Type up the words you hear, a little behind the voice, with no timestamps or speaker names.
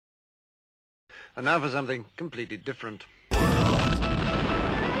And now for something completely different.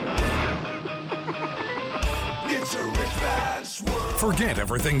 Forget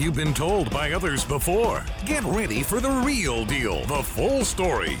everything you've been told by others before. Get ready for the real deal, the full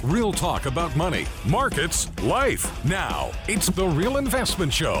story, real talk about money, markets, life. Now, it's The Real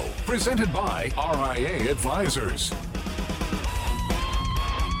Investment Show, presented by RIA Advisors.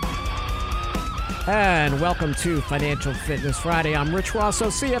 And welcome to Financial Fitness Friday. I'm Rich Rosso,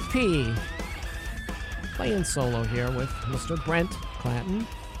 CFP. Playing solo here with Mr. Brent Clanton.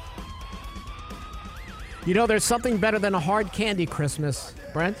 You know, there's something better than a hard candy Christmas,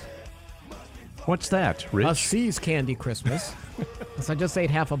 Brent. What's that, Rich? A See's candy Christmas. So I just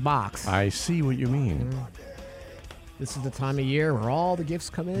ate half a box. I see what you mean. This is the time of year where all the gifts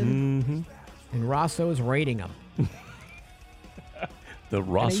come in, and Rosso is rating them. The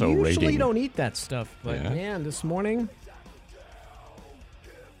Rosso and I rating. usually don't eat that stuff, but Yeah. man, this morning,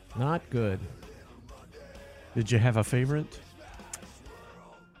 not good. Did you have a favorite?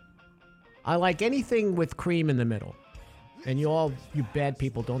 I like anything with cream in the middle. And you bad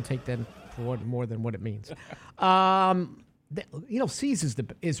people, don't take that for more than what it means. See's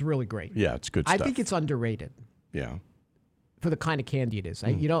is really great. Yeah, it's good stuff. I think it's underrated Yeah. for the kind of candy it is.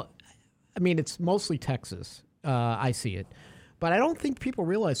 It's mostly Texas. I see it. But I don't think people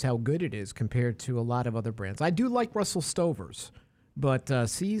realize how good it is compared to a lot of other brands. I do like Russell Stover's, but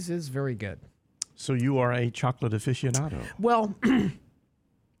See's is very good. So you are a chocolate aficionado. Well,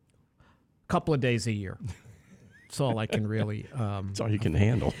 couple of days a year. That's all I can really... That's all you can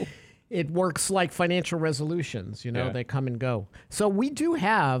handle. It works like financial resolutions. Yeah. They come and go. So we do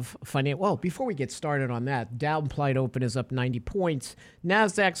have Well, before we get started on that, Dow implied open is up 90 points.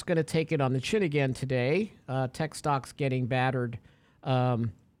 NASDAQ's going to take it on the chin again today. Tech stocks getting battered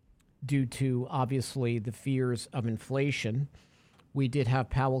due to, obviously, the fears of inflation. We did have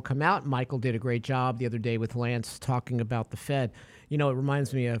Powell come out. Michael did a great job the other day with Lance talking about the Fed. It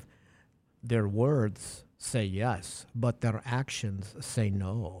reminds me of their words say yes, but their actions say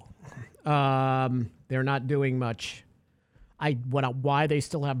no. They're not doing much. Why they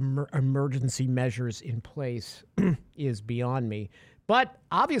still have emergency measures in place is beyond me. But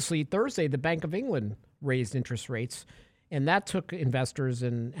obviously, Thursday, the Bank of England raised interest rates, and that took investors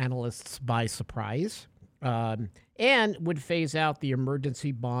and analysts by surprise, and would phase out the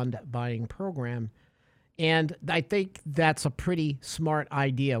emergency bond buying program. And I think that's a pretty smart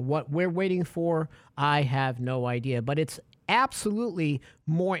idea. What we're waiting for, I have no idea. But it's absolutely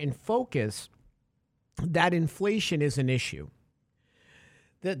more in focus that inflation is an issue.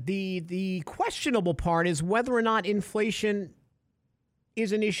 The questionable part is whether or not inflation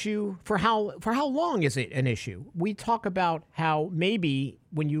is an issue. For how long is it an issue? We talk about how maybe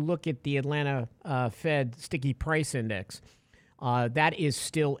when you look at the Atlanta Fed Sticky Price Index, that is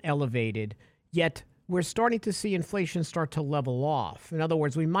still elevated, yet we're starting to see inflation start to level off. In other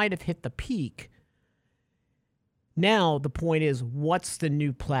words, we might have hit the peak. Now, the point is, what's the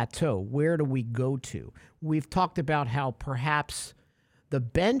new plateau? Where do we go to? We've talked about how perhaps the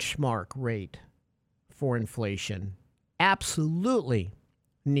benchmark rate for inflation absolutely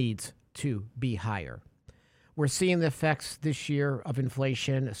needs to be higher. We're seeing the effects this year of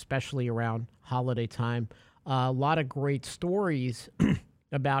inflation, especially around holiday time. A lot of great stories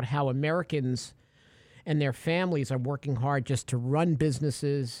about how Americans and their families are working hard just to run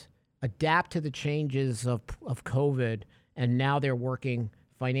businesses, adapt to the changes of COVID, and now they're working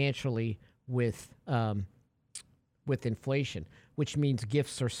financially with inflation, which means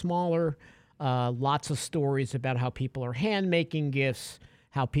gifts are smaller. Lots of stories about how people are hand-making gifts,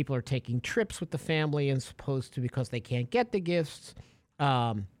 how people are taking trips with the family as opposed to because they can't get the gifts.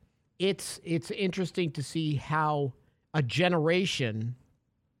 It's interesting to see how a generation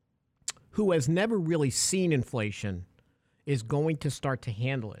who has never really seen inflation is going to start to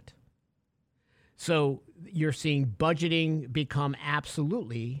handle it. So you're seeing budgeting become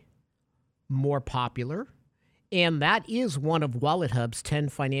absolutely more popular. And that is one of WalletHub's 10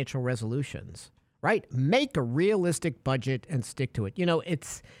 financial resolutions, right? Make a realistic budget and stick to it.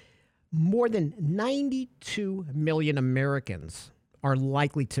 It's more than 92 million Americans are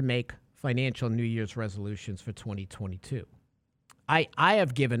likely to make financial New Year's resolutions for 2022. I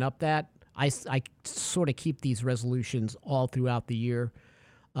have given up that. I sort of keep these resolutions all throughout the year.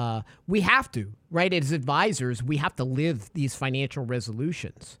 We have to, right? As advisors, we have to live these financial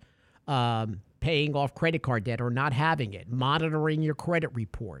resolutions. Paying off credit card debt or not having it, monitoring your credit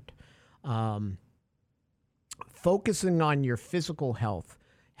report, focusing on your physical health.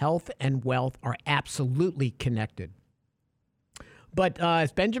 Health and wealth are absolutely connected. But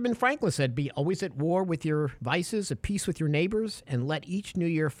as Benjamin Franklin said, be always at war with your vices, at peace with your neighbors, and let each new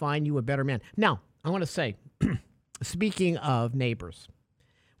year find you a better man. Now, I want to say, speaking of neighbors,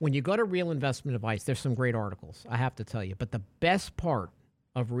 when you go to Real Investment Advice, there's some great articles, I have to tell you. But the best part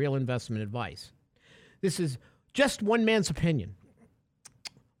of Real Investment Advice, this is just one man's opinion,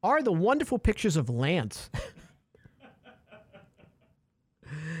 are the wonderful pictures of Lance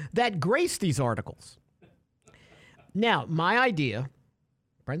that grace these articles. Now, my idea,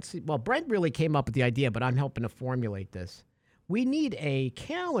 Brent really came up with the idea, but I'm helping to formulate this. We need a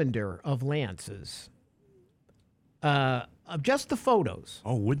calendar of Lance's, of just the photos.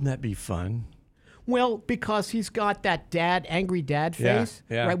 Oh, wouldn't that be fun? Well, because he's got that angry dad face,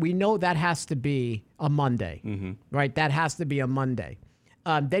 yeah. right? We know that has to be a Monday, right? That has to be a Monday.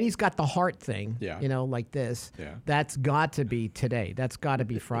 Then he's got the heart thing, like this. Yeah. That's got to be today. That's got to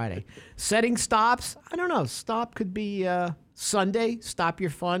be Friday. Setting stops, I don't know. Stop could be Sunday. Stop your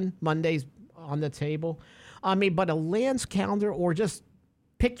fun. Monday's on the table. I mean, but a Lance calendar or just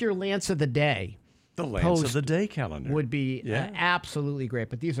pick your Lance of the day. The Lance of the Day calendar. Would be absolutely great.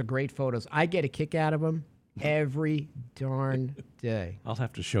 But these are great photos. I get a kick out of them every darn day. I'll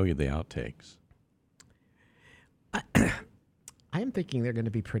have to show you the outtakes. I am thinking they're going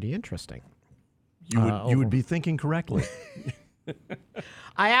to be pretty interesting. You would be thinking correctly.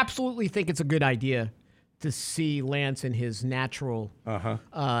 I absolutely think it's a good idea to see Lance in his natural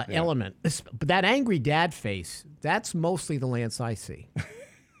element. But that angry dad face, that's mostly the Lance I see.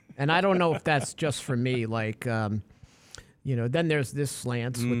 And I don't know if that's just for me. Like, then there's this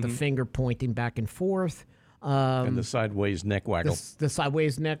Lance with the finger pointing back and forth. And the sideways neck waggle. The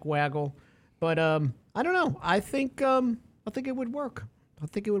sideways neck waggle. But I don't know. I think it would work. I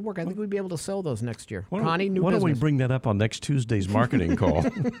think we'd be able to sell those next year. Connie, new why business. don't we bring that up on next Tuesday's marketing call?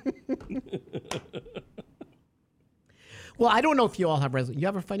 Well, I don't know if you all have you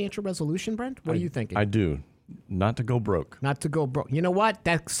have a financial resolution, Brent? What are you thinking? I do. Not to go broke. Not to go broke. You know what?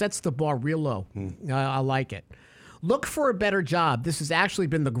 That sets the bar real low. I like it. Look for a better job. This has actually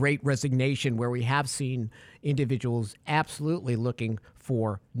been the Great Resignation, where we have seen individuals absolutely looking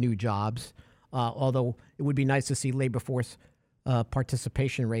for new jobs. Although it would be nice to see labor force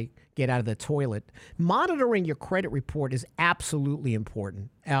participation rate get out of the toilet. Monitoring your credit report is absolutely important.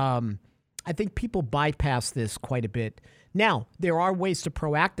 I think people bypass this quite a bit. Now, there are ways to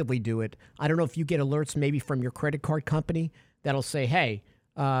proactively do it. I don't know if you get alerts maybe from your credit card company that'll say, hey,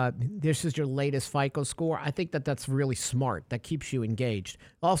 this is your latest FICO score. I think that's really smart. That keeps you engaged.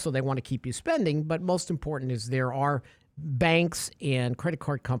 Also, they want to keep you spending, but most important is there are banks and credit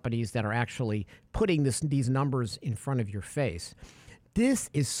card companies that are actually putting these numbers in front of your face. This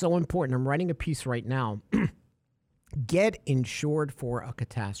is so important. I'm writing a piece right now. Get insured for a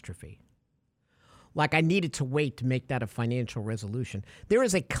catastrophe. Like I needed to wait to make that a financial resolution. There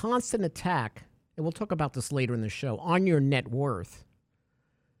is a constant attack, and we'll talk about this later in the show, on your net worth,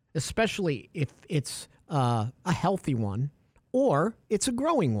 especially if it's a healthy one or it's a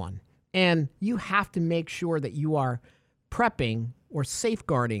growing one. And you have to make sure that you are prepping or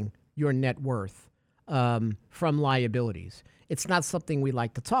safeguarding your net worth from liabilities. It's not something we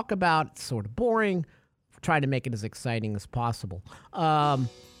like to talk about. It's sort of boring. Try to make it as exciting as possible.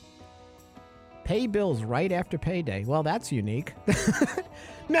 Pay bills right after payday. Well, that's unique.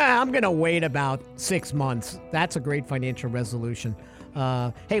 Nah, I'm going to wait about 6 months. That's a great financial resolution.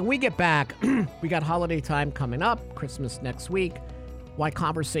 Hey, when we get back, we got holiday time coming up, Christmas next week. Why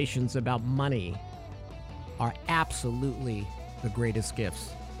conversations about money are absolutely the greatest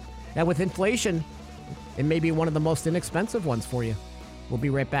gifts. And with inflation, it may be one of the most inexpensive ones for you. We'll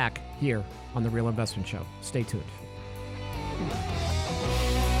be right back here on The Real Investment Show. Stay tuned.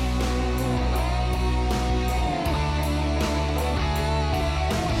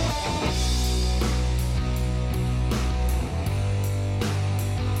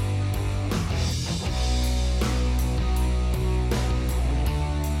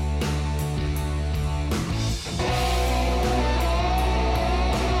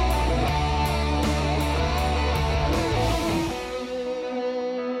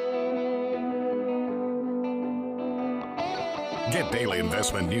 Get daily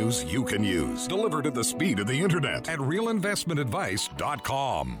investment news you can use, delivered at the speed of the internet at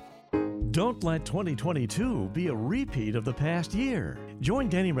realinvestmentadvice.com. Don't let 2022 be a repeat of the past year. Join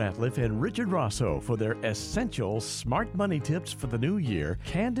Danny Ratliff and Richard Rosso for their essential smart money tips for the new year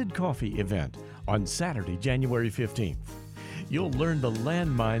Candid Coffee event on Saturday, January 15th. You'll learn the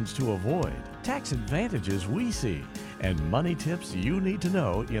landmines to avoid, tax advantages we see, and money tips you need to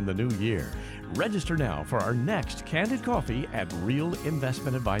know in the new year. Register now for our next Candid Coffee at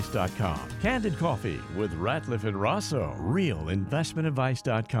realinvestmentadvice.com. Candid Coffee with Ratliff and Rosso.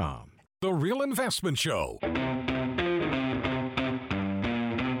 realinvestmentadvice.com. The Real Investment Show.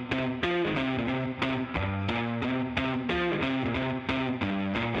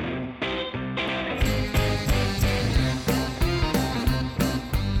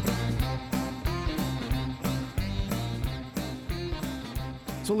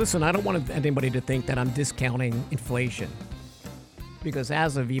 So listen, I don't want anybody to think that I'm discounting inflation, because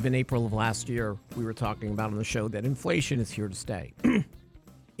as of even April of last year, we were talking about on the show that inflation is here to stay.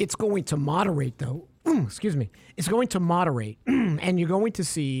 It's going to moderate, though. Excuse me. It's going to moderate, and you're going to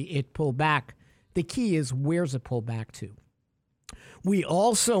see it pull back. The key is, where's it pull back to? We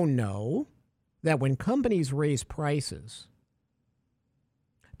also know that when companies raise prices,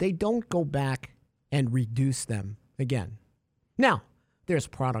 they don't go back and reduce them again. Now, there's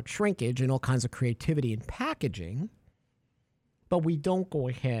product shrinkage and all kinds of creativity in packaging, but we don't go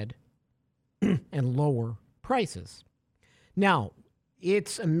ahead and lower prices. Now,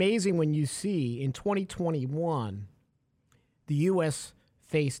 it's amazing when you see in 2021, the U.S.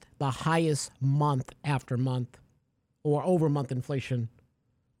 faced the highest month after month or over month inflation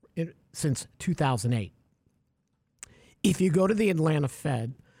since 2008. If you go to the Atlanta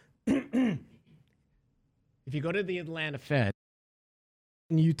Fed,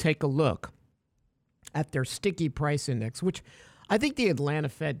 and you take a look at their sticky price index, which I think the Atlanta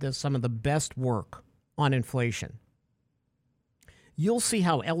Fed does some of the best work on inflation, you'll see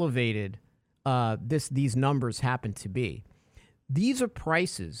how elevated these numbers happen to be. These are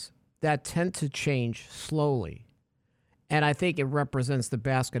prices that tend to change slowly, and I think it represents the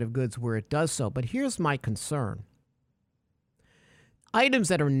basket of goods where it does so. But here's my concern. Items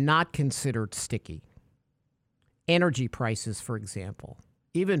that are not considered sticky, energy prices, for example,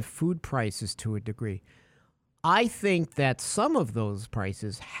 even food prices to a degree, I think that some of those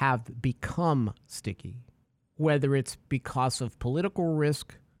prices have become sticky, whether it's because of political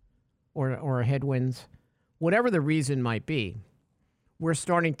risk or headwinds, whatever the reason might be. We're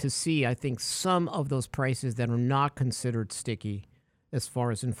starting to see, I think, some of those prices that are not considered sticky as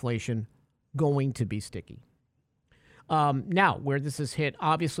far as inflation going to be sticky. Now, where this has hit,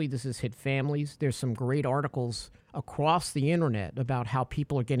 obviously this has hit families. There's some great articles across the internet about how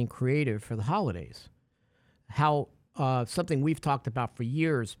people are getting creative for the holidays. How something we've talked about for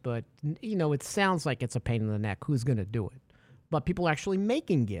years, but it sounds like it's a pain in the neck. Who's going to do it? But people actually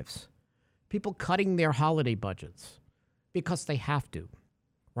making gifts, people cutting their holiday budgets because they have to,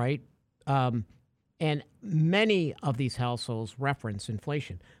 right? And many of these households reference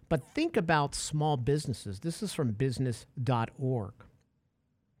inflation. But think about small businesses. This is from business.org.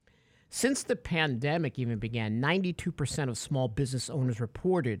 Since the pandemic even began, 92% of small business owners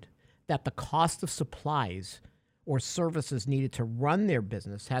reported that the cost of supplies or services needed to run their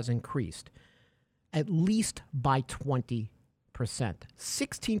business has increased at least by 20%.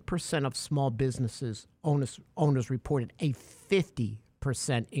 16% of small businesses owners reported a 50%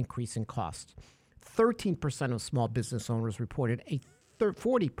 increase in costs. 13% of small business owners reported a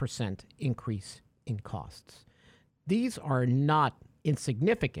 40% increase in costs. These are not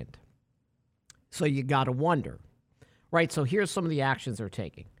insignificant. So you got to wonder, right? So here's some of the actions they're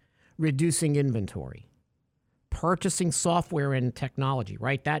taking. Reducing inventory, purchasing software and technology,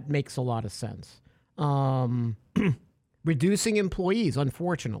 right? That makes a lot of sense. Reducing employees,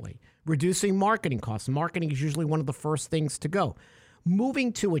 unfortunately. Reducing marketing costs. Marketing is usually one of the first things to go.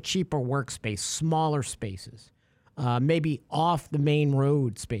 Moving to a cheaper workspace, smaller spaces, maybe off the main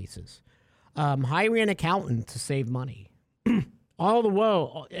road spaces. Hiring an accountant to save money. All the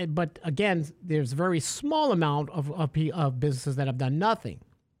while, but again, there's a very small amount of businesses that have done nothing.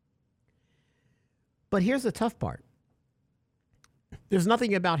 But here's the tough part. There's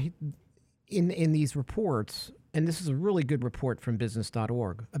nothing about in these reports, and this is a really good report from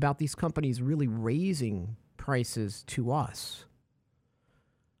business.org, about these companies really raising prices to us,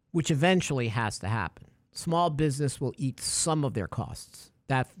 which eventually has to happen. Small business will eat some of their costs,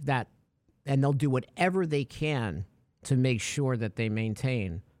 and they'll do whatever they can to make sure that they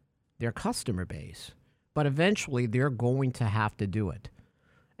maintain their customer base. But eventually, they're going to have to do it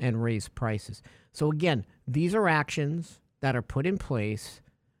and raise prices. So again, these are actions that are put in place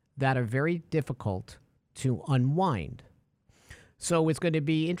that are very difficult to unwind. So it's going to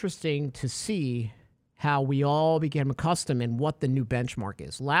be interesting to see how we all became accustomed and what the new benchmark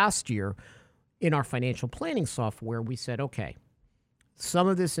is. Last year, in our financial planning software, we said, okay, some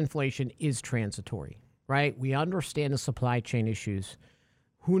of this inflation is transitory, right? We understand the supply chain issues.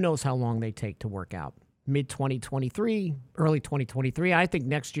 Who knows how long they take to work out? mid-2023, early 2023. I think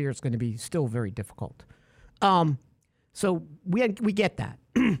next year it's going to be still very difficult. So we get that.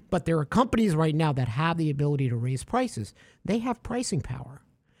 But there are companies right now that have the ability to raise prices. They have pricing power.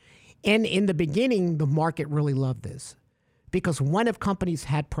 And in the beginning, the market really loved this. Because when have companies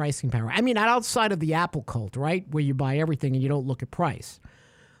had pricing power? I mean, outside of the Apple cult, right, where you buy everything and you don't look at price.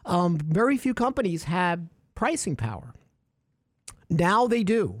 Very few companies have pricing power. Now they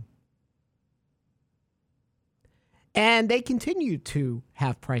do. And they continue to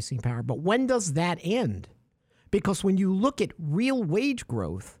have pricing power. But when does that end? Because when you look at real wage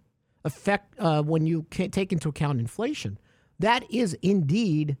growth, when you take into account inflation, that is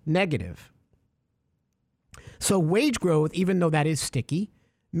indeed negative. So wage growth, even though that is sticky,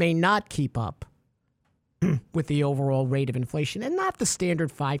 may not keep up with the overall rate of inflation, and not the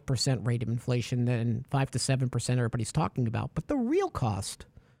standard 5% rate of inflation and 5 to 7% everybody's talking about, but the real cost.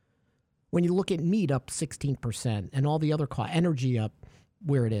 When you look at meat up 16% and all the other costs, energy up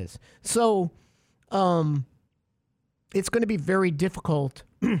where it is. So it's going to be very difficult,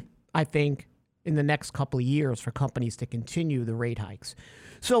 I think, in the next couple of years for companies to continue the rate hikes.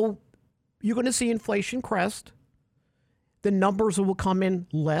 So you're going to see inflation crest. The numbers will come in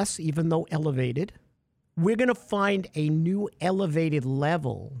less, even though elevated. We're going to find a new elevated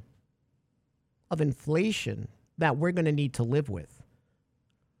level of inflation that we're going to need to live with.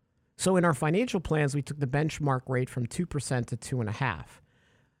 So in our financial plans, we took the benchmark rate from 2% to 2.5%.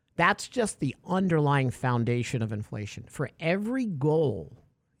 That's just the underlying foundation of inflation. For every goal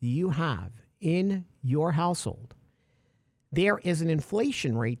you have in your household, there is an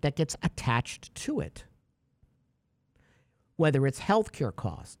inflation rate that gets attached to it. Whether it's healthcare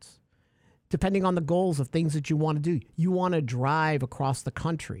costs, depending on the goals of things that you want to do. You want to drive across the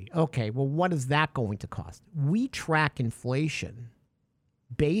country. Okay, well, what is that going to cost? We track inflation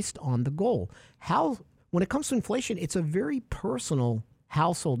based on the goal. When it comes to inflation, it's a very personal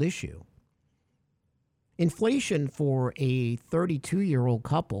household issue. Inflation for a 32-year-old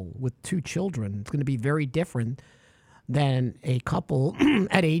couple with 2 children is going to be very different than a couple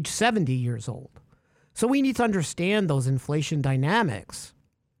at age 70 years old. So we need to understand those inflation dynamics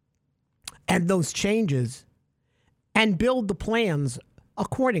and those changes and build the plans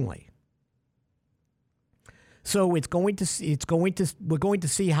accordingly. So we're going to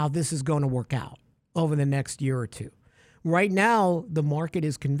see how this is going to work out over the next year or two. Right now, the market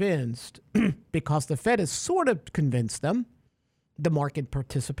is convinced, because the Fed has sort of convinced them, the market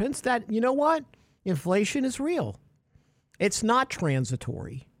participants, that, you know what? Inflation is real. It's not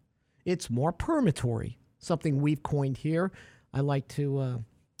transitory. It's more permatory, something we've coined here. I like to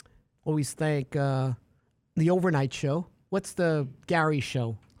always thank the Overnight Show. What's the Gary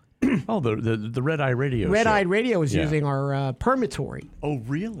show? Oh, the Red Eye Radio Red show. Eye Radio is using our permatory. Oh,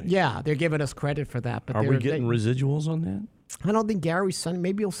 really? Yeah, they're giving us credit for that. But are we getting residuals on that? I don't think Gary's son.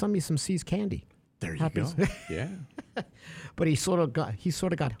 Maybe he'll send me some C's candy. There you go. Yeah. But he sort of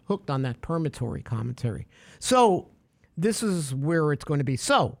got hooked on that permatory commentary. So this is where it's going to be.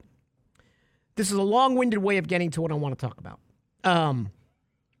 So this is a long-winded way of getting to what I want to talk about.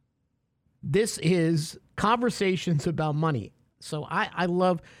 This is conversations about money. So I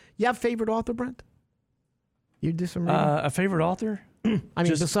love. You have a favorite author, Brent? You do some reading? A favorite author? I mean,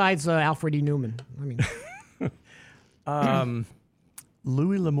 besides Alfred E. Newman. I mean,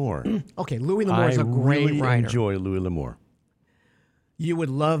 Louis L'Amour. Okay, Louis L'Amour is a great really writer. Enjoy Louis L'Amour. You would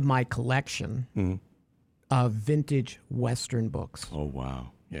love my collection of vintage Western books. Oh,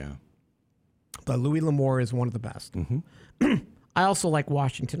 wow. Yeah. But Louis L'Amour is one of the best. Mm-hmm. I also like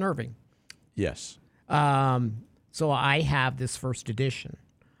Washington Irving. Yes. So I have this first edition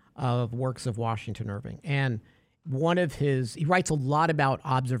of works of Washington Irving. And he writes a lot about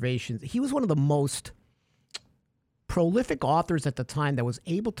observations. He was one of the most prolific authors at the time that was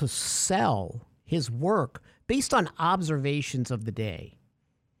able to sell his work based on observations of the day.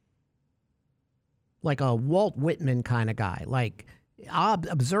 Like a Walt Whitman kind of guy, like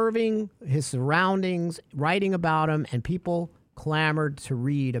observing his surroundings, writing about them, and people clamored to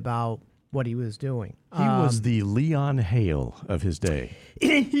read about what he was doing. He was the Leon Hale of his day.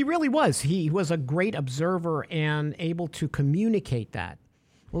 He really was. He was a great observer and able to communicate that.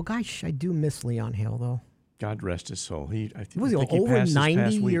 Well, gosh, I do miss Leon Hale, though. God rest his soul. I think Was he he over passed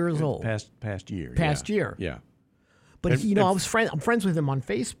 90 week, years old? Past year. Past year. Yeah. But And- I'm friends with him on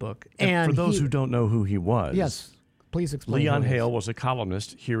Facebook. And for those who don't know who he was, yes, please explain. Leon who he is. Hale was a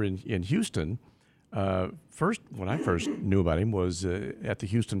columnist here in Houston. When I first knew about him was at the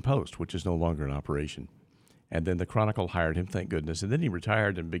Houston Post, which is no longer in operation. And then the Chronicle hired him, thank goodness. And then he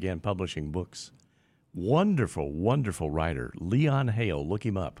retired and began publishing books. Wonderful, wonderful writer. Leon Hale, look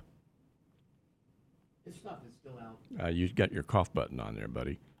him up. His stuff is still out. You got your cough button on there,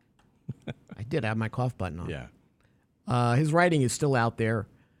 buddy. I did have my cough button on. Yeah. His writing is still out there.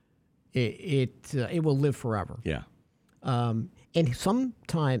 It will live forever. Yeah. And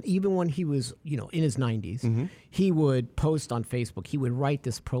sometime, even when he was, in his 90s, he would post on Facebook. He would write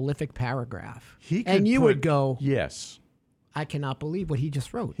this prolific paragraph. And you would go, yes. I cannot believe what he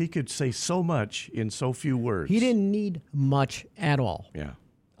just wrote. He could say so much in so few words. He didn't need much at all. Yeah.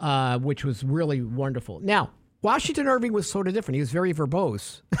 Which was really wonderful. Now, Washington Irving was sort of different. He was very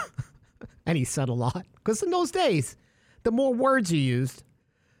verbose. And he said a lot. Because in those days, the more words you used,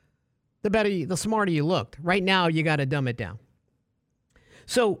 the smarter you looked. Right now, you got to dumb it down.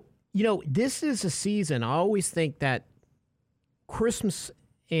 So, this is a season. I always think that Christmas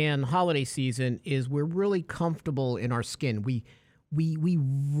and holiday season is we're really comfortable in our skin. We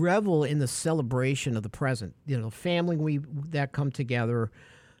revel in the celebration of the present. Family that come together,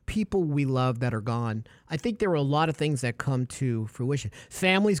 people we love that are gone. I think there are a lot of things that come to fruition.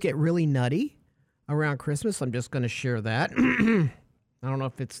 Families get really nutty around Christmas. I'm just going to share that. I don't know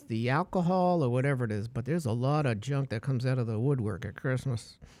if it's the alcohol or whatever it is, but there's a lot of junk that comes out of the woodwork at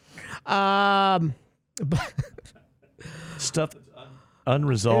Christmas. Stuff that's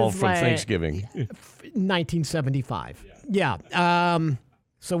unresolved from Thanksgiving. 1975. Yeah.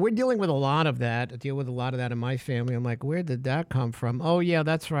 So we're dealing with a lot of that. I deal with a lot of that in my family. I'm like, where did that come from? Oh, yeah,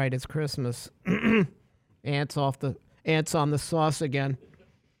 that's right. It's Christmas. Ants on the sauce again.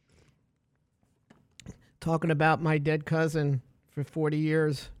 Talking about my dead cousin for 40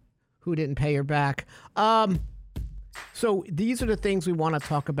 years who didn't pay her back. So these are the things we want to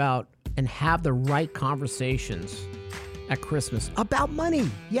talk about and have the right conversations at Christmas about money.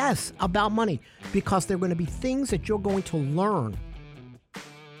 Yes, about money. Because there are going to be things that you're going to learn.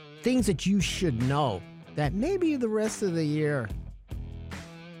 Things that you should know that maybe the rest of the year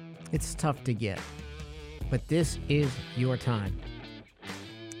it's tough to get. But this is your time.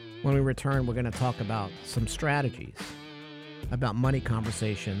 When we return, we're going to talk about some strategies about money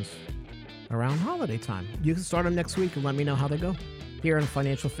conversations around holiday time. You can start them next week and let me know how they go here on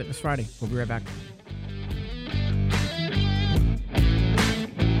Financial Fitness Friday. We'll be right back.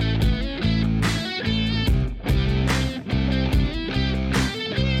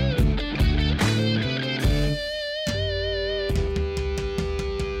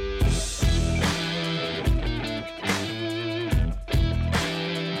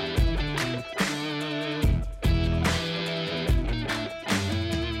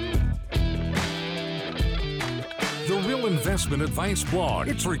 Investment Advice blog.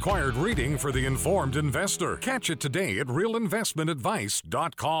 It's required reading for the informed investor. Catch it today at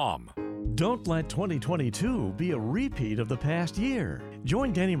realinvestmentadvice.com. Don't let 2022 be a repeat of the past year.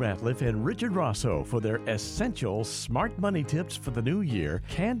 Join Danny Ratliff and Richard Rosso for their essential smart money tips for the new year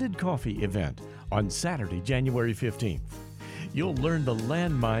Candid Coffee event on Saturday, January 15th. You'll learn the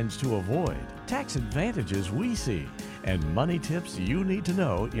landmines to avoid, tax advantages we see, and money tips you need to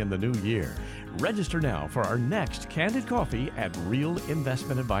know in the new year. Register now for our next Candid Coffee at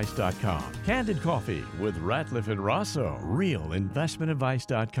realinvestmentadvice.com. Candid Coffee with Ratliff and Rosso,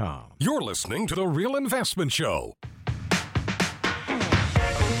 realinvestmentadvice.com. You're listening to The Real Investment Show.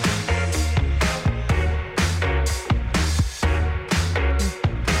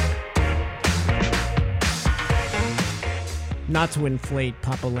 Not to inflate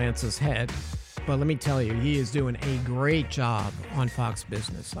Papa Lance's head, but let me tell you, he is doing a great job on Fox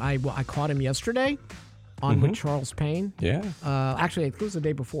Business. I caught him yesterday on with Charles Payne. Yeah. Actually, it was the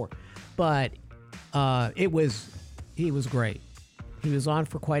day before. But he was great. He was on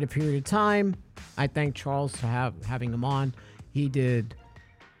for quite a period of time. I thank Charles for having him on. He did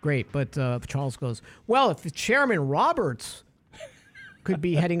great. But Charles goes, well, if Chairman Roberts could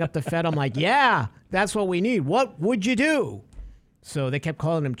be heading up the Fed, I'm like, yeah, that's what we need. What would you do? So they kept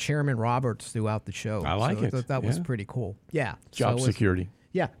calling him Chairman Roberts throughout the show. I like it. That was pretty cool. Yeah. Job security.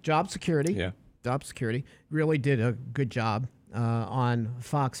 Yeah, job security. Yeah. Job security. Really did a good job on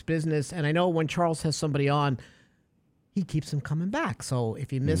Fox Business. And I know when Charles has somebody on, he keeps them coming back. So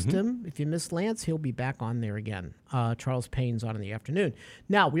if you missed him, if you missed Lance, he'll be back on there again. Charles Payne's on in the afternoon.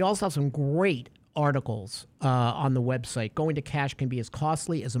 Now, we also have some great articles on the website. Going to cash can be as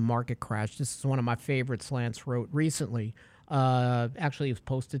costly as a market crash. This is one of my favorites Lance wrote recently. Actually, it was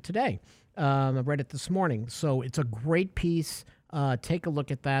posted today. I read it this morning. So it's a great piece. Take a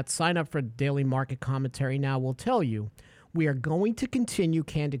look at that. Sign up for daily market commentary. Now, we'll tell you, we are going to continue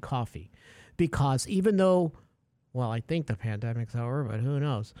Candid Coffee because even though, well, I think the pandemic's over, but who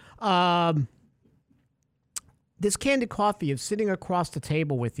knows? This Candid Coffee of sitting across the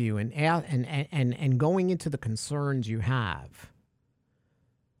table with you and going into the concerns you have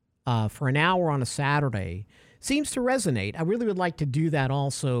for an hour on a Saturday seems to resonate. I really would like to do that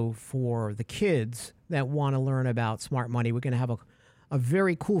also for the kids that want to learn about smart money. We're going to have a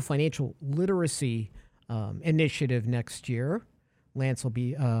very cool financial literacy initiative next year. Lance will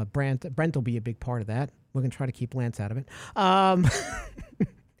be, Brent will be a big part of that. We're going to try to keep Lance out of it.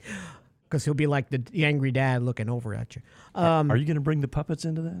 Because he'll be like the angry dad looking over at you. Are you going to bring the puppets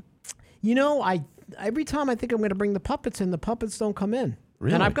into that? You know, every time I think I'm going to bring the puppets in, the puppets don't come in.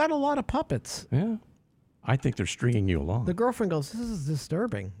 Really? And I've got a lot of puppets. Yeah. I think they're stringing you along. The girlfriend goes, this is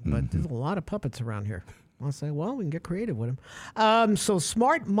disturbing, but there's a lot of puppets around here. I'll say, well, we can get creative with them. So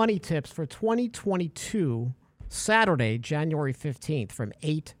smart money tips for 2022, Saturday, January 15th from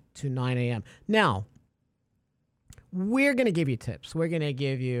 8 to 9 a.m. Now, we're going to give you tips. We're going to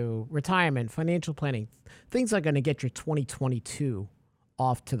give you retirement, financial planning, things that are going to get your 2022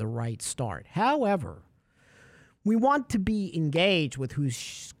 off to the right start. However, we want to be engaged with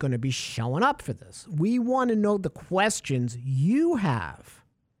who's going to be showing up for this. We want to know the questions you have.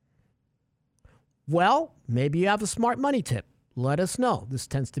 Well, maybe you have a smart money tip. Let us know. This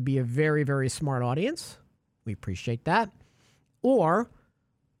tends to be a very, very smart audience. We appreciate that. Or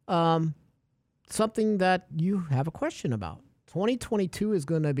something that you have a question about. 2022 is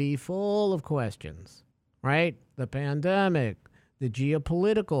going to be full of questions, right? The pandemic, the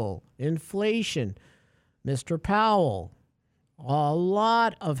geopolitical, inflation, Mr. Powell, a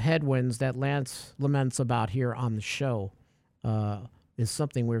lot of headwinds that Lance laments about here on the show is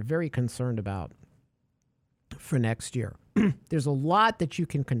something we're very concerned about for next year. There's a lot that you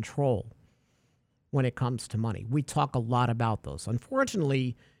can control when it comes to money. We talk a lot about those.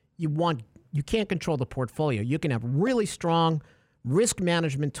 Unfortunately, you can't control the portfolio. You can have really strong risk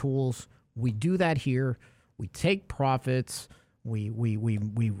management tools. We do that here. We take profits. We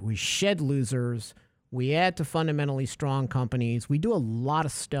shed losers. We add to fundamentally strong companies. We do a lot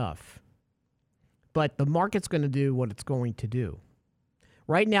of stuff. But the market's going to do what it's going to do.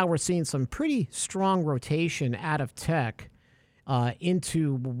 Right now, we're seeing some pretty strong rotation out of tech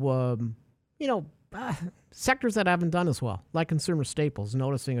into, sectors that haven't done as well, like consumer staples,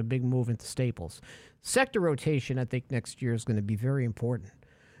 noticing a big move into staples. Sector rotation, I think, next year is going to be very important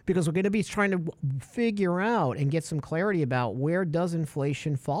because we're going to be trying to figure out and get some clarity about where does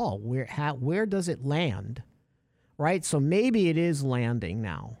inflation fall? Where does it land, right? So maybe it is landing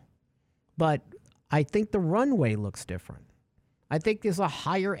now, but I think the runway looks different. I think there's a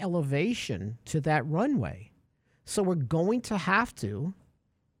higher elevation to that runway. So we're going to have to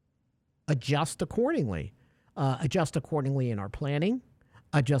adjust accordingly. Adjust accordingly in our planning,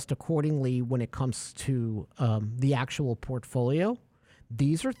 adjust accordingly when it comes to the actual portfolio.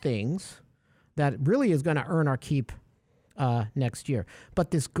 These are things that really is going to earn our keep next year.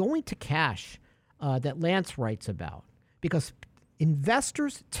 But this going to cash that Lance writes about, because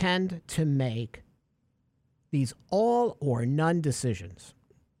investors tend to make these all or none decisions.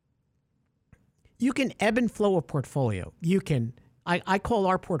 You can ebb and flow a portfolio. I call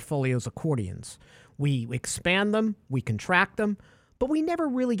our portfolios accordions. We expand them, we contract them, but we never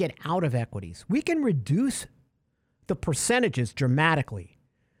really get out of equities. We can reduce the percentages dramatically.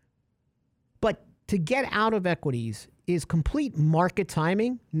 But to get out of equities is complete market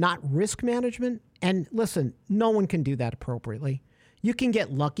timing, not risk management. And listen, no one can do that appropriately. You can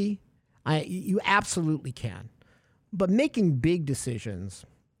get lucky. You absolutely can. But making big decisions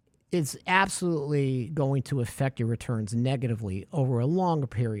is absolutely going to affect your returns negatively over a longer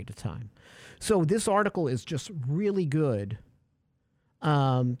period of time. So this article is just really good,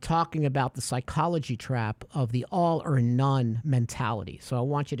 talking about the psychology trap of the all or none mentality. So I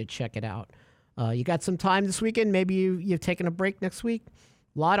want you to check it out. You got some time this weekend? Maybe you've taken a break next week?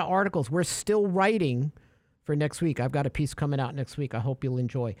 A lot of articles. We're still writing for next week. I've got a piece coming out next week I hope you'll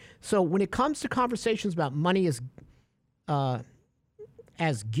enjoy. So when it comes to conversations about money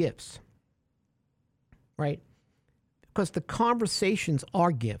as gifts, right? Because the conversations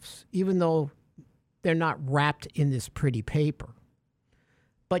are gifts, even though they're not wrapped in this pretty paper.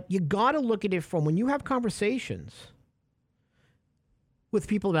 But you got to look at it from when you have conversations with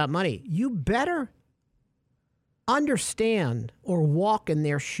people about money, you better understand or walk in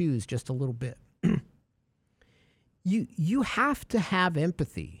their shoes just a little bit. You have to have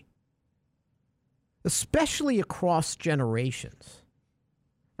empathy, especially across generations,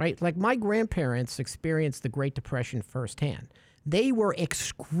 right? Like my grandparents experienced the Great Depression firsthand. They were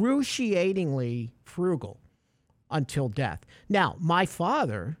excruciatingly frugal until death. Now, my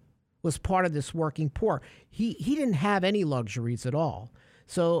father was part of this working poor. He didn't have any luxuries at all.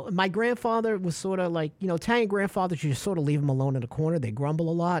 So my grandfather was sort of like, Italian grandfathers, you just sort of leave them alone in a corner. They grumble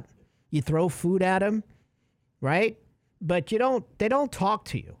a lot. You throw food at them, right? But they don't talk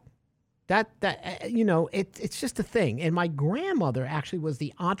to you. It's just a thing. And my grandmother actually was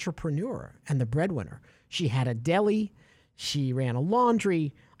the entrepreneur and the breadwinner. She had a deli. She ran a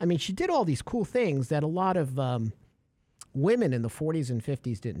laundry. I mean, she did all these cool things that a lot of women in the 40s and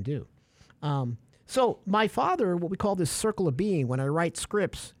 50s didn't do. So my father, what we call this circle of being, when I write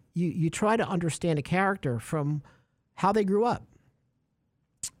scripts, you try to understand a character from how they grew up.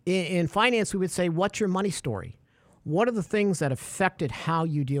 In finance, we would say, what's your money story? What are the things that affected how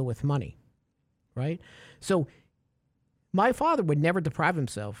you deal with money, right? So my father would never deprive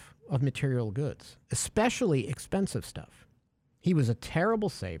himself of material goods, especially expensive stuff. He was a terrible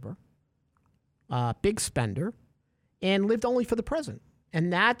saver, big spender, and lived only for the present.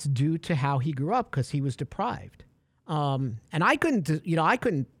 And that's due to how he grew up because he was deprived. And I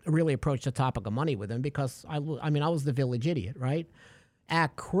couldn't really approach the topic of money with him because I was the village idiot, right?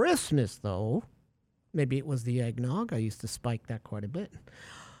 At Christmas, though, maybe it was the eggnog. I used to spike that quite a bit.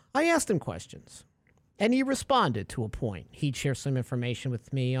 I asked him questions, and he responded to a point. He'd share some information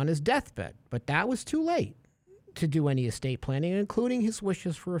with me on his deathbed, but that was too late to do any estate planning, including his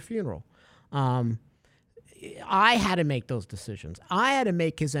wishes for a funeral. I had to make those decisions. I had to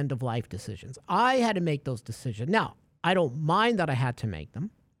make his end-of-life decisions. I had to make those decisions. Now, I don't mind that I had to make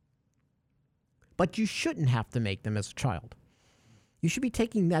them, but you shouldn't have to make them as a child. You should be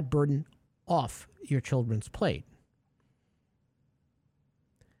taking that burden off your children's plate.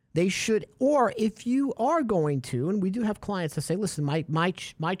 They should, or if you are going to, and we do have clients that say, listen, my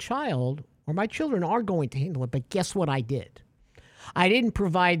child or my children are going to handle it, but guess what I did? I didn't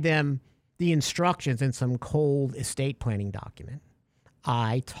provide them the instructions in some cold estate planning document.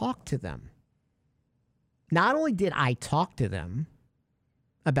 I talked to them. Not only did I talk to them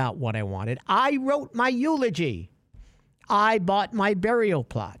about what I wanted, I wrote my eulogy. I bought my burial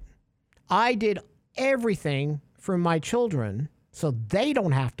plot. I did everything for my children so they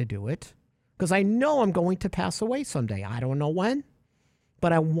don't have to do it because I know I'm going to pass away someday. I don't know when,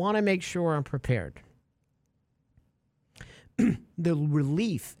 but I want to make sure I'm prepared. The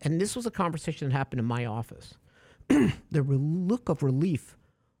relief, and this was a conversation that happened in my office, the look of relief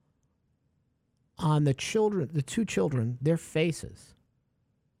on the two children, their faces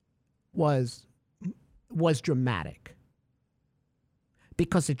was dramatic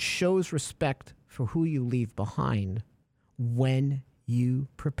because it shows respect for who you leave behind when you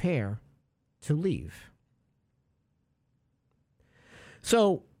prepare to leave.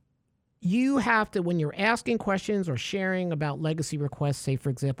 So you have to, when you're asking questions or sharing about legacy requests, say, for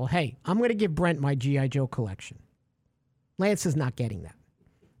example, hey, I'm going to give Brent my G.I. Joe collection. Lance is not getting that.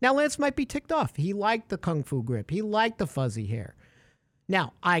 Now, Lance might be ticked off. He liked the Kung Fu grip. He liked the fuzzy hair.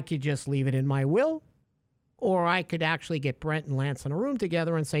 Now, I could just leave it in my will, or I could actually get Brent and Lance in a room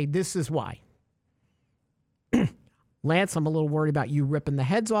together and say, this is why. Lance, I'm a little worried about you ripping the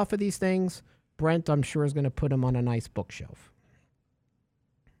heads off of these things. Brent, I'm sure, is going to put them on a nice bookshelf.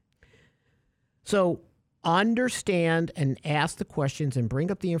 So understand and ask the questions and bring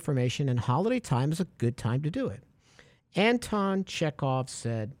up the information, and holiday time is a good time to do it. Anton Chekhov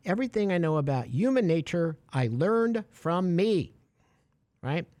said, everything I know about human nature, I learned from me,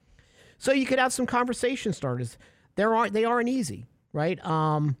 right? So you could have some conversation starters. They aren't easy, right?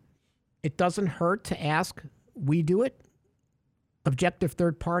 It doesn't hurt to ask, we do it, objective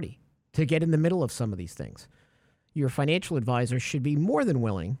third party, to get in the middle of some of these things. Your financial advisor should be more than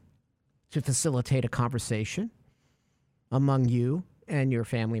willing to facilitate a conversation among you and your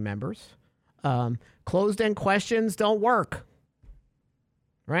family members. Closed-end questions don't work,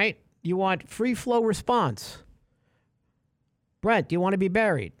 right? You want free flow response. Brent, do you want to be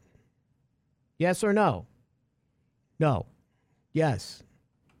buried? Yes or no? No. Yes.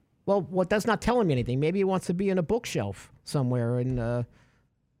 Well, that's not telling me anything. Maybe he wants to be in a bookshelf somewhere in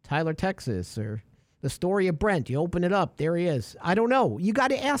Tyler, Texas, or the story of Brent. You open it up. There he is. I don't know. You got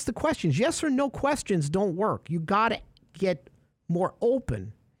to ask the questions. Yes or no questions don't work. You got to get more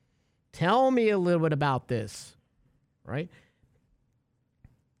open. Tell me a little bit about this, right?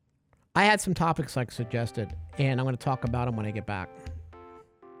 I had some topics I suggested, and I'm going to talk about them when I get back.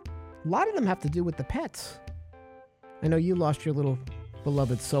 A lot of them have to do with the pets. I know you lost your little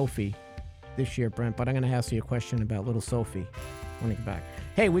beloved Sophie this year, Brent, but I'm going to ask you a question about little Sophie when I get back.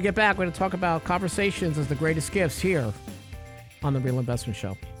 Hey, we get back, we're going to talk about conversations as the greatest gifts here on The Real Investment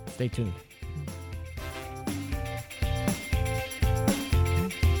Show. Stay tuned.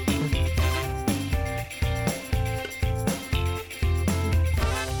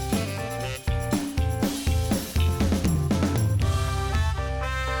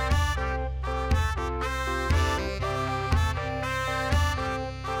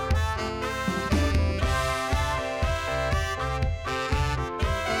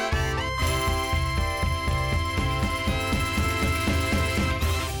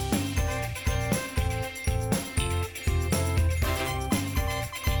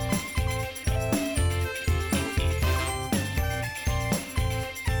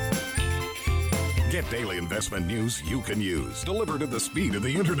 Daily investment news you can use, delivered at the speed of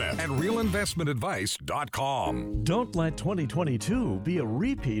the internet at realinvestmentadvice.com. Don't let 2022 be a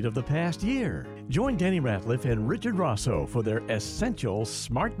repeat of the past year. Join Danny Ratliff and Richard Rosso for their essential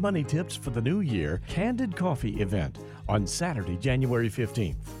smart money tips for the new year Candid Coffee event on Saturday, January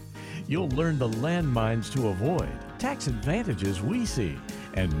 15th. You'll learn the landmines to avoid, tax advantages we see,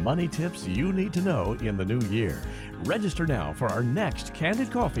 and money tips you need to know in the new year. Register now for our next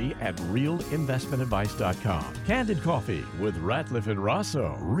Candid Coffee at realinvestmentadvice.com. Candid Coffee with Ratliff and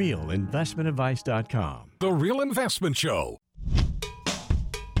Rosso, realinvestmentadvice.com. The Real Investment Show.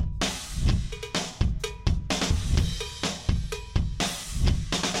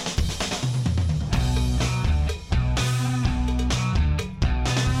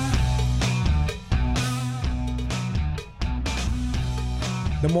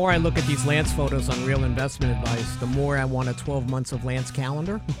 The more I look at these Lance photos on Real Investment Advice, the more I want a 12 months of Lance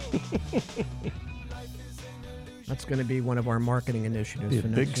calendar. That's going to be one of our marketing initiatives Be a for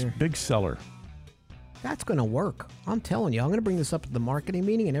next year. big seller. That's going to work. I'm telling you. I'm going to bring this up at the marketing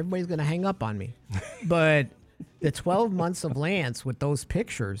meeting, and everybody's going to hang up on me. But the 12 months of Lance with those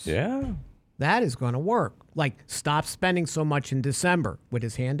pictures, Yeah. that is going to work. Like, stop spending so much in December with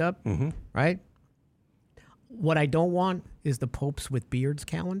his hand up, right? What I don't want is the Popes with Beards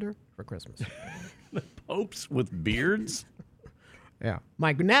calendar for Christmas. Popes with beards? Yeah.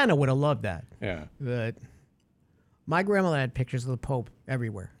 My Nana would have loved that. Yeah. But my grandmother had pictures of the Pope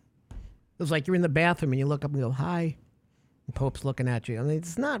everywhere. It was like you're in the bathroom and you look up and go, hi. The Pope's looking at you. I mean,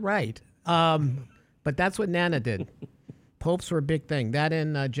 it's not right. But that's what Nana did. Popes were a big thing. That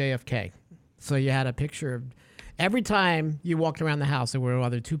and JFK. So you had a picture of every time you walked around the house, there were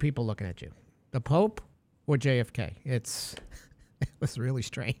either two people looking at you. The Pope or JFK. It was really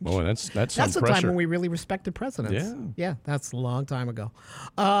strange. Oh, that's That's some the pressure. time when we really respected presidents. Yeah, that's a long time ago.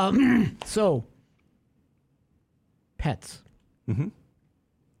 So, pets.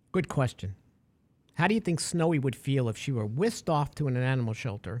 Good question. How do you think Snowy would feel if she were whisked off to an animal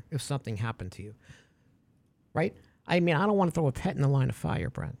shelter if something happened to you? Right? I mean, I don't want to throw a pet in the line of fire,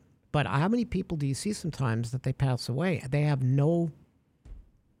 Brent. But how many people do you see sometimes that they pass away? They have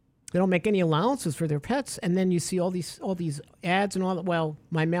they don't make any allowances for their pets, and then you see all these ads and all that. Well,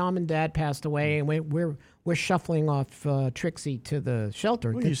 my mom and dad passed away, and we're shuffling off Trixie to the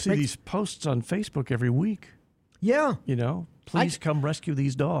shelter. Well, you see these posts on Facebook every week. Yeah, You know, please come rescue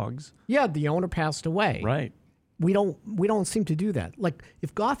these dogs. yeah. The owner passed away. Right. We don't seem to do that. Like,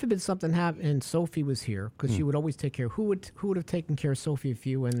 if God forbid something happened and Sophie was here, because she would always take care. Who would have taken care of Sophie if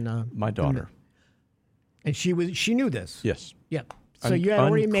you and My daughter. and she knew this. Yes. Yep. So you had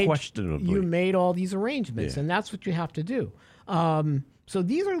already Unquestionably. made all these arrangements, and that's what you have to do. So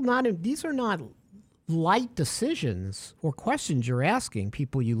these are not light decisions or questions you're asking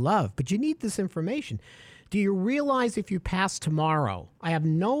people you love, but you need this information. Do you realize if you pass tomorrow, I have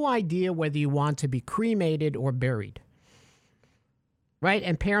no idea whether you want to be cremated or buried? Right?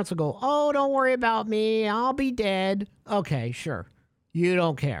 And parents will go, oh, don't worry about me. I'll be dead. Okay, sure. You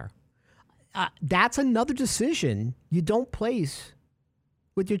don't care. That's another decision you don't place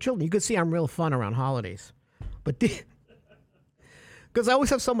with your children. You can see I'm real fun around holidays. But because I always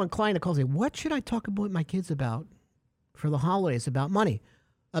have someone, client, that calls me, what should I talk about with my kids about for the holidays? About money,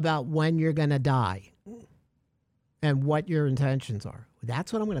 about when you're going to die, and what your intentions are.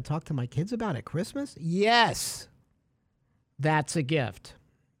 That's what I'm going to talk to my kids about at Christmas? Yes. That's a gift.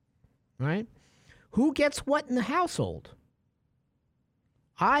 Right? Who gets what in the household?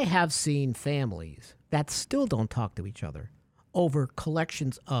 I have seen families that still don't talk to each other over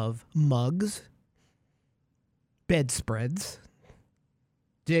collections of mugs, bedspreads,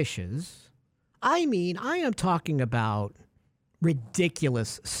 dishes. I mean, I am talking about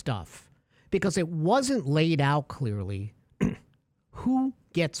ridiculous stuff because it wasn't laid out clearly who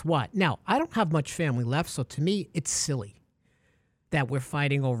gets what. Now, I don't have much family left, so to me, it's silly that we're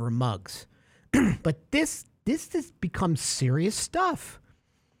fighting over mugs. But this becomes serious stuff.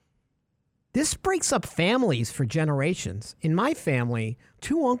 This breaks up families for generations. In my family,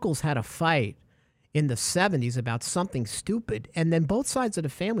 two uncles had a fight in the 70s about something stupid, and then both sides of the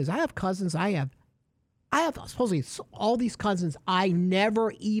families, I have cousins, I have supposedly all these cousins I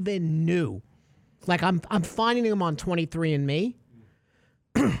never even knew. Like I'm finding them on 23andMe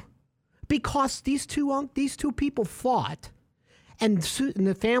because these two people fought, and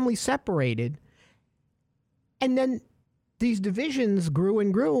the family separated, and then these divisions grew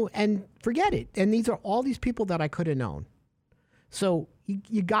and grew, and forget it. And these are all these people that I could have known. So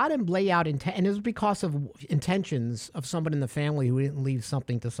you got to lay out and it was because of intentions of someone in the family who didn't leave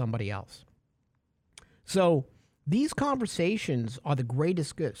something to somebody else. So These conversations are the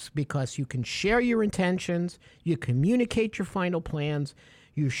greatest gifts because you can share your intentions, you communicate your final plans,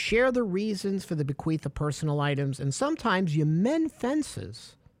 you share the reasons for the bequeath of personal items, and sometimes you mend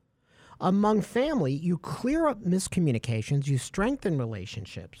fences. Among family, you clear up miscommunications, you strengthen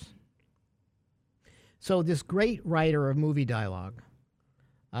relationships. So this great writer of movie dialogue,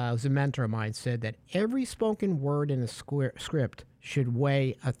 was a mentor of mine, said that every spoken word in a script should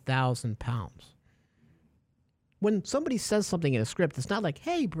weigh 1,000 pounds. When somebody says something in a script, it's not like,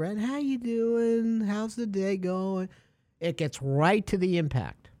 hey, Brent, how you doing? How's the day going? It gets right to the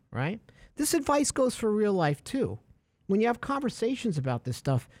impact, right? This advice goes for real life, too. When you have conversations about this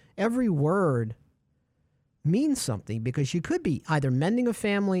stuff, every word means something because you could be either mending a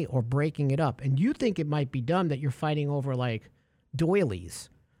family or breaking it up. And you think it might be dumb that you're fighting over, like, doilies.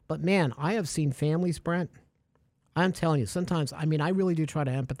 But, man, I have seen families, Brent. I'm telling you, sometimes, I mean, I really do try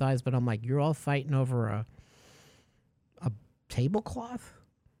to empathize, but I'm like, you're all fighting over a tablecloth?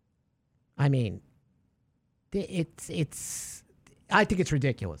 I mean, it's I think it's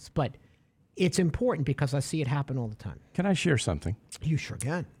ridiculous, but it's important because I see it happen all the time. Can I share something? You sure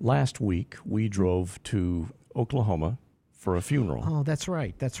can. Last week, we drove to Oklahoma for a funeral. Oh, that's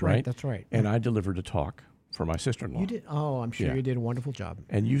right. That's right. That's right. And I delivered a talk for my sister-in-law. You did? Oh, I'm sure you did a wonderful job.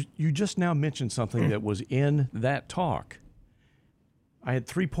 And you just now mentioned something that was in that talk. I had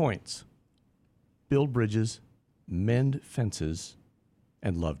 3 points: build bridges, mend fences,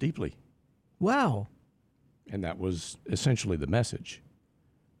 and love deeply. Wow. And that was essentially the message.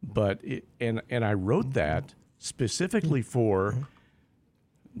 But and I wrote that specifically for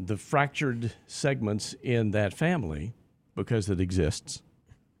the fractured segments in that family because it exists.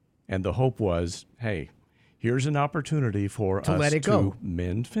 And the hope was, hey, here's an opportunity for us let it go. to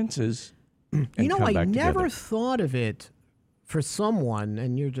mend fences. And You know, come I back never together. thought of it for someone,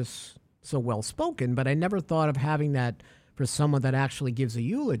 and you're just so well-spoken, but I never thought of having that for someone that actually gives a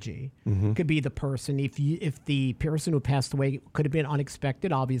eulogy. Could be the person, if the person who passed away could have been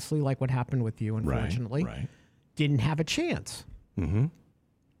unexpected, obviously, like what happened with you, unfortunately, Right. didn't have a chance.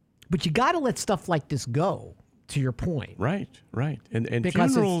 But you got to let stuff like this go, to your point. Right. And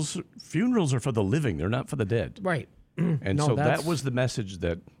Because funerals are for the living. They're not for the dead. Right. And No, so that's- that was the message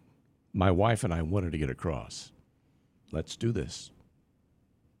that my wife and I wanted to get across. Let's do this.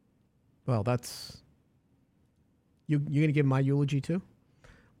 Well, that's... You going to give my eulogy, too?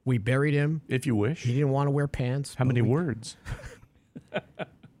 We buried him. If you wish. He didn't want to wear pants. How many words?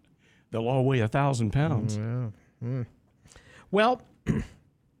 They'll all weigh 1,000 pounds. Well,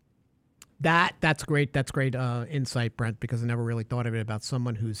 that's great. That's great insight, Brent, because I never really thought of it about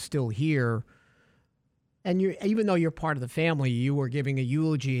someone who's still here. And even though you're part of the family, you were giving a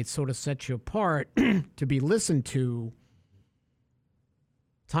eulogy. It sort of sets you apart to be listened to.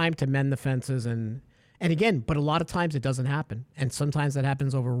 Time to mend the fences. And again, but a lot of times it doesn't happen. And sometimes that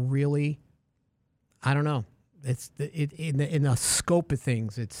happens over really, I don't know. In the scope of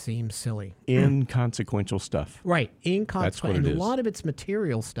things, it seems silly. Inconsequential stuff. Right. That's what Inconsequential. it And a is. lot of it's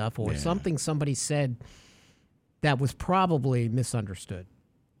material stuff or Yeah. something somebody said that was probably misunderstood.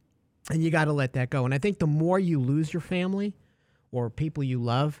 And you got to let that go. And I think the more you lose your family or people you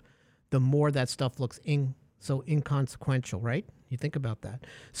love, the more that stuff looks so inconsequential, right? You think about that.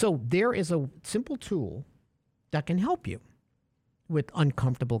 So there is a simple tool that can help you with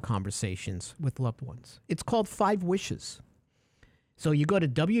uncomfortable conversations with loved ones. It's called 5 Wishes. So you go to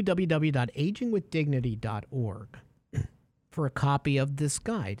www.agingwithdignity.org for a copy of this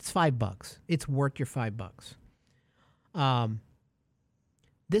guide. It's $5. It's worth your $5.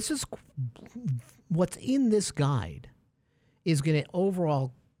 This is what's in this guide is going to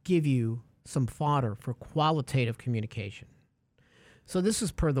overall give you some fodder for qualitative communication. So this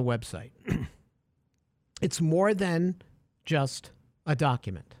is per the website. It's more than just a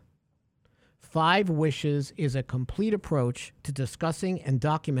document. 5 Wishes is a complete approach to discussing and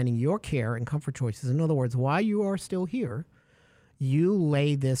documenting your care and comfort choices. In other words, while you are still here, you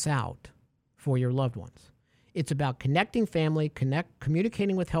lay this out for your loved ones. It's about connecting family,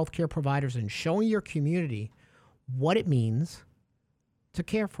 communicating with healthcare providers, and showing your community what it means to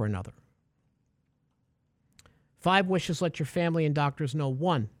care for another. 5 Wishes let your family and doctors know,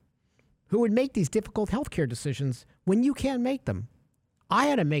 1, who would make these difficult healthcare decisions when you can't make them. I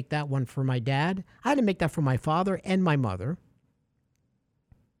had to make that one for my dad. I had to make that for my father and my mother.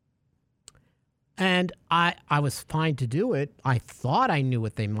 And I was fine to do it. I thought I knew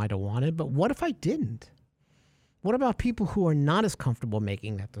what they might have wanted, but what if I didn't? What about people who are not as comfortable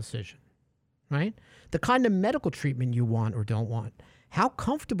making that decision, right? The kind of medical treatment you want or don't want, how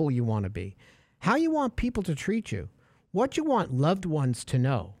comfortable you want to be, how you want people to treat you, what you want loved ones to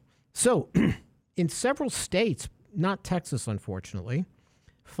know. So in several states, not Texas, unfortunately,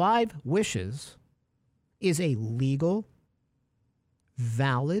 5 wishes is a legal,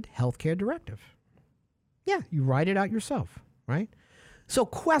 valid healthcare directive. Yeah, you write it out yourself, right? So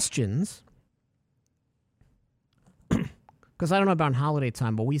questions, because I don't know about holiday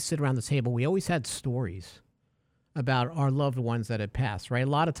time, but we sit around the table, we always had stories about our loved ones that had passed, right? A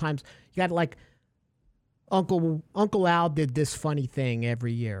lot of times you got like Uncle Al did this funny thing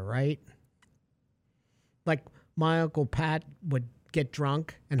every year, right? Like my Uncle Pat would get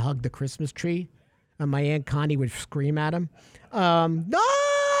drunk and hug the Christmas tree, and my Aunt Connie would scream at him,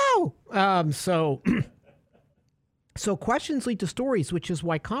 no! So questions lead to stories, which is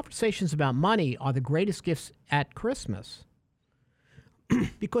why conversations about money are the greatest gifts at Christmas.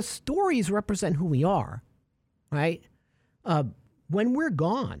 Because stories represent who we are, right? When we're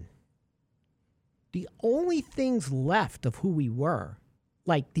gone, the only things left of who we were,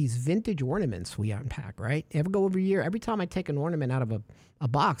 like these vintage ornaments we unpack, right? Every time I take an ornament out of a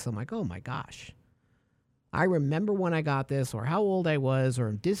box, I'm like, oh my gosh. I remember when I got this, or how old I was,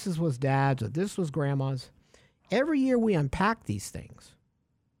 or this was dad's, or this was grandma's. Every year we unpack these things.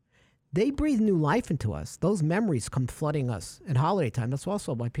 They breathe new life into us. Those memories come flooding us at holiday time. That's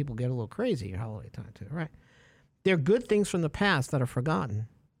also why people get a little crazy at holiday time too, right? They're good things from the past that are forgotten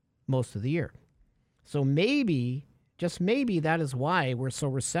most of the year. So maybe, just maybe, that is why we're so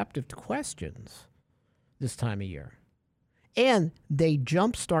receptive to questions this time of year. And they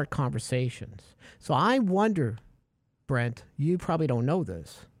jumpstart conversations. So I wonder, Brent, you probably don't know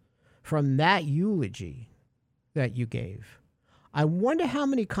this, from that eulogy that you gave, I wonder how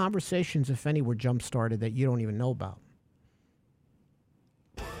many conversations, if any, were jump-started that you don't even know about.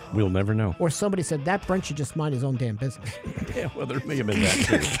 We'll never know. Or somebody said, that Brent should just mind his own damn business. Yeah, well, there may have been that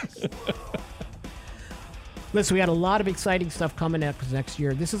too. Listen, we got a lot of exciting stuff coming up next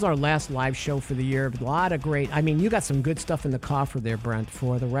year. This is our last live show for the year. A lot of great, you got some good stuff in the coffer there, Brent,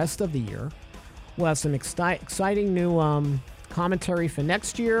 for the rest of the year. We'll have some exciting new commentary for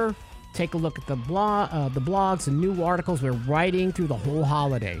next year. Take a look at the blogs and new articles. We're writing through the whole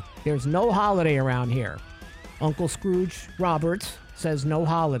holiday. There's no holiday around here. Uncle Scrooge Roberts says no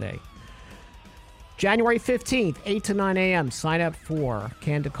holiday. January 15th, 8 to 9 a.m. Sign up for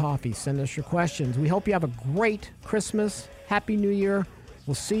Candid Coffee. Send us your questions. We hope you have a great Christmas. Happy New Year.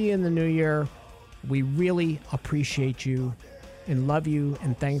 We'll see you in the new year. We really appreciate you and love you,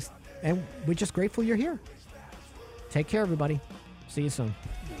 and thanks. And we're just grateful you're here. Take care, everybody. See you soon.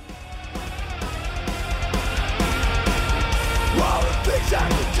 All the things I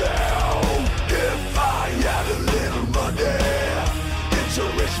can do.